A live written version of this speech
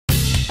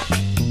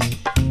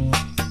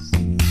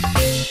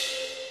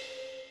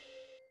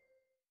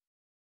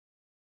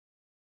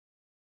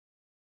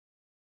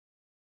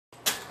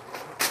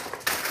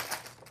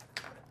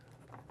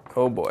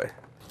Oh boy.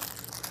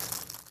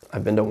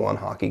 I've been to one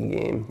hockey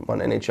game, one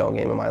NHL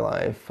game in my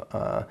life.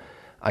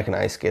 I can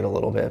ice skate a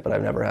little bit, but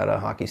I've never had a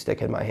hockey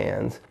stick in my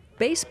hands.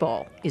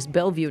 Baseball is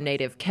Bellevue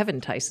native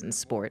Kevin Ticen's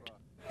sport.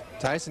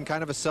 Ticen,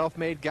 kind of a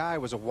self-made guy,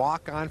 was a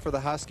walk-on for the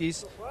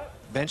Huskies,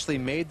 eventually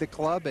made the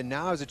club, and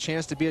now has a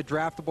chance to be a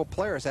draftable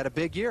player. Has had a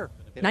big year.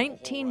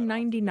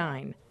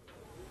 1999.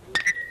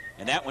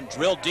 And that one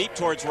drilled deep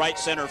towards right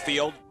center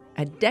field.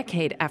 A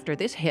decade after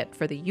this hit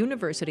for the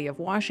University of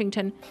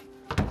Washington,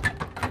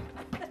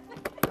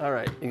 All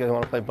right, you guys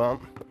want to play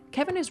bump?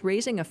 Kevin is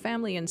raising a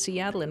family in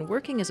Seattle and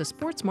working as a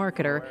sports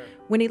marketer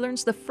when he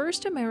learns the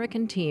first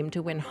American team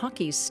to win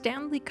hockey's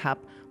Stanley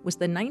Cup was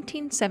the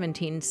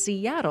 1917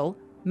 Seattle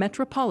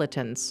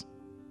Metropolitans.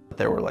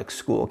 There were like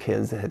school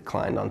kids that had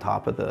climbed on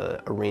top of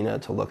the arena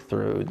to look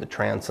through the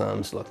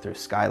transoms, look through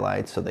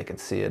skylights so they could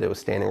see it. It was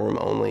standing room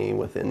only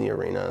within the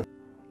arena.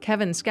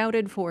 Kevin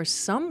scouted for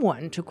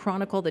someone to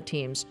chronicle the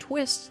team's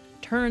twists,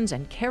 turns,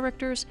 and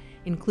characters,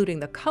 including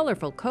the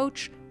colorful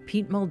coach,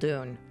 Pete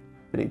Muldoon.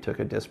 He took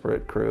a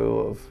disparate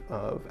crew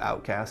of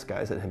outcast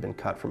guys that had been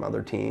cut from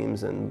other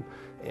teams, and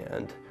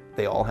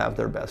they all have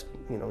their best,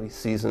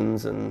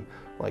 seasons and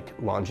like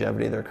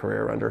longevity of their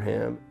career under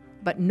him.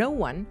 But no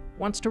one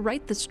wants to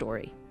write the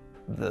story.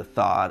 The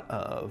thought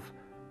of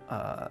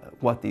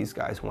what these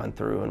guys went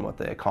through and what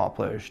they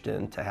accomplished,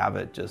 and to have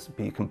it just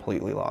be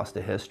completely lost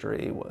to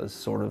history was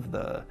sort of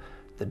the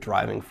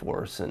driving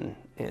force in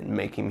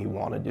making me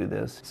want to do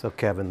this. So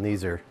Kevin,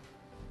 these are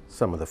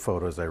some of the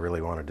photos I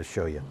really wanted to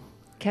show you.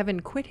 Kevin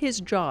quit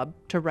his job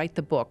to write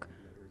the book.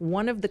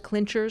 One of the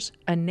clinchers,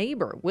 a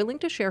neighbor willing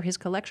to share his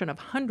collection of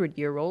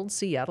 100-year-old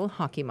Seattle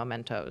hockey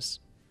mementos.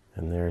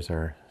 And there's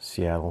our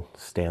Seattle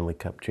Stanley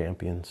Cup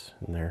champions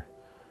and their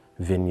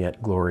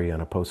vignette glory on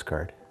a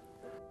postcard.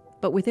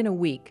 But within a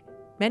week,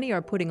 many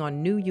are putting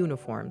on new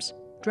uniforms,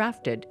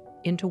 drafted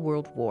into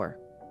World War.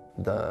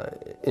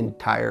 The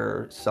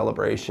entire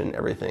celebration,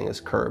 everything is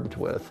curbed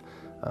with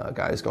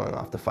guys going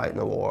off to fight in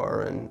the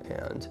war,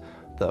 and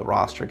the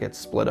roster gets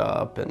split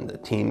up and the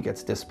team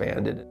gets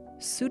disbanded.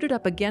 Suited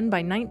up again by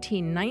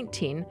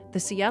 1919, the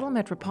Seattle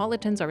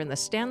Metropolitans are in the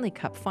Stanley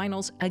Cup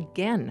finals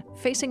again,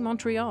 facing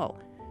Montreal,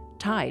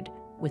 tied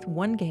with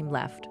one game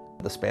left.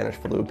 The Spanish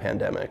flu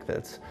pandemic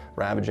that's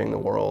ravaging the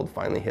world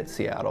finally hits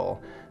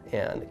Seattle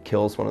and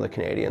kills one of the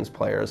Canadiens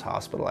players,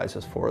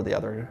 hospitalizes four of the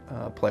other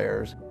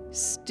players.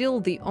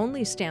 Still the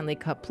only Stanley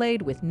Cup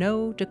played with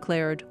no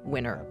declared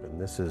winner. And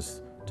this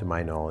is, to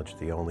my knowledge,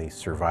 the only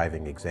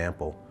surviving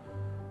example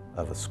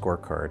of a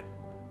scorecard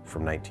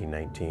from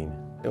 1919.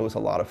 It was a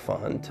lot of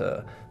fun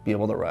to be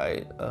able to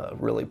write a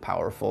really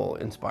powerful,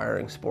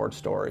 inspiring sports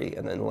story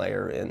and then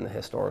layer in the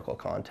historical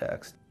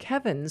context.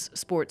 Kevin's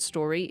sports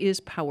story is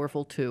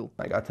powerful too.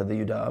 I got to the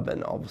UW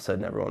and all of a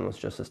sudden everyone was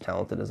just as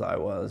talented as I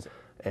was,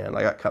 and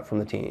I got cut from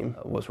the team.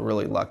 I was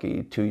really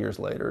lucky 2 years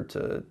later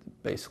to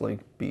basically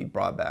be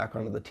brought back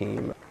onto the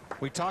team.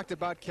 We talked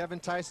about Kevin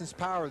Ticen's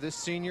power. This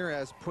senior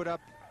has put up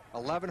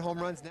 11 home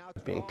runs now.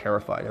 Being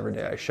terrified every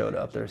day I showed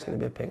up, there's going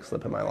to be a pink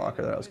slip in my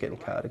locker that I was getting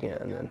cut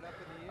again. And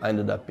I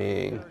ended up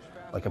being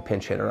like a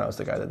pinch hitter. I was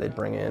the guy that they'd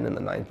bring in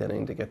the ninth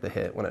inning to get the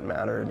hit when it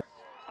mattered.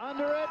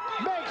 Under it,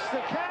 makes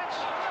the catch.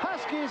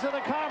 Huskies are the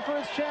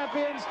conference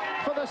champions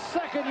for the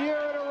second year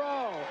in a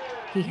row.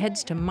 He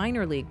heads to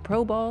minor league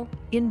pro ball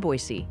in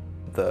Boise.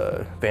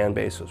 The fan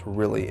base was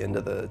really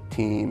into the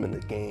team and the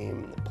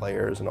game and the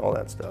players and all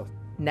that stuff.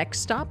 Next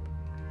stop,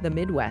 the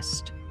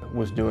Midwest.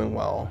 Was doing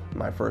well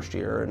my first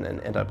year and then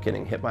ended up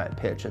getting hit by a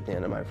pitch at the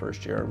end of my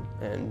first year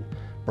and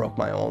broke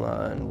my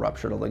ulna and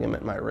ruptured a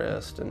ligament in my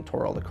wrist and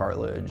tore all the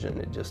cartilage, and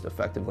it just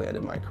effectively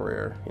ended my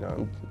career.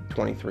 I'm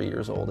 23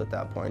 years old at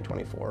that point,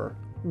 24.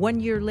 1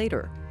 year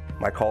later,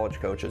 my college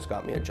coaches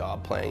got me a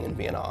job playing in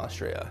Vienna,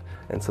 Austria.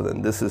 And so then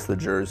this is the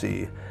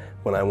jersey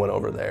when I went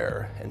over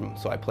there. And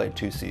so I played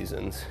 2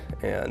 seasons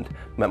and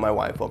met my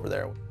wife over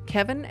there.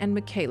 Kevin and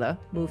Michaela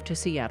moved to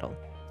Seattle.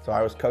 So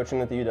I was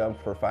coaching at the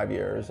UW for 5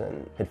 years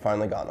and had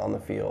finally gotten on the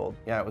field.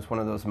 Yeah, it was one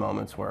of those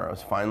moments where I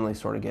was finally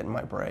sort of getting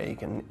my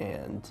break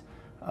and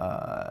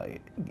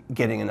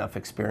getting enough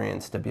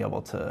experience to be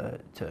able to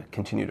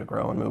continue to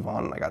grow and move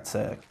on, and I got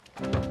sick.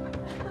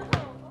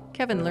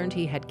 Kevin learned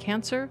he had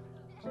cancer,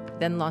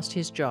 then lost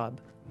his job.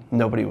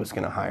 Nobody was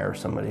going to hire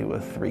somebody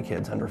with 3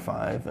 kids under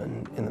 5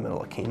 and in the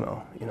middle of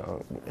chemo,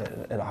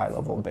 at a high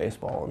level of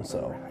baseball. And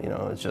so,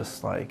 it's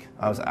just like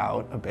I was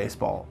out of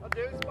baseball.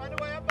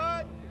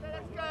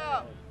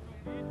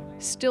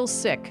 Still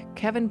sick,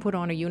 Kevin put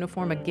on a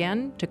uniform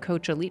again to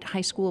coach elite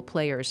high school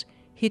players.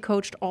 He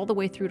coached all the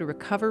way through to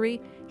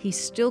recovery. He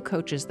still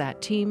coaches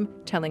that team,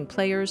 telling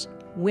players,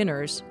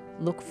 winners,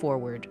 look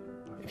forward.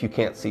 If you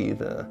can't see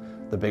the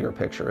bigger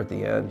picture at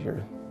the end,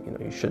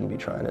 you shouldn't be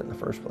trying it in the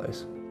first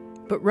place.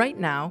 But right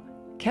now,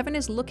 Kevin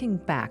is looking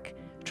back,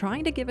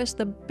 trying to give us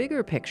the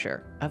bigger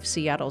picture of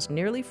Seattle's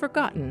nearly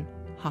forgotten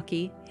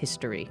hockey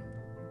history.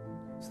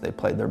 So they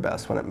played their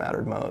best when it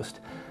mattered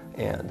most.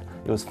 And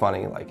it was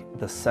funny, like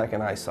the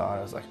second I saw it,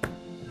 I was like,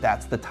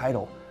 that's the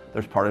title.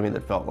 There's part of me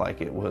that felt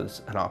like it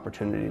was an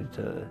opportunity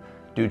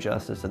do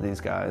justice to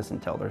these guys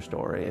and tell their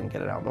story and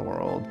get it out in the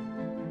world.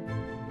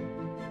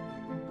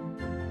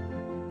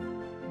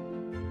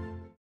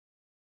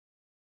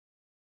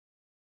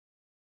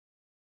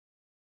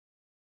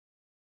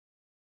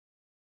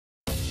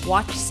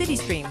 Watch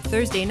CityStream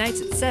Thursday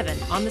nights at 7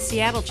 on the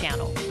Seattle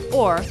channel,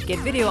 or get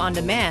video on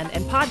demand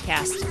and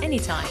podcasts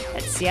anytime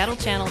at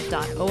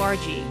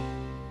seattlechannel.org.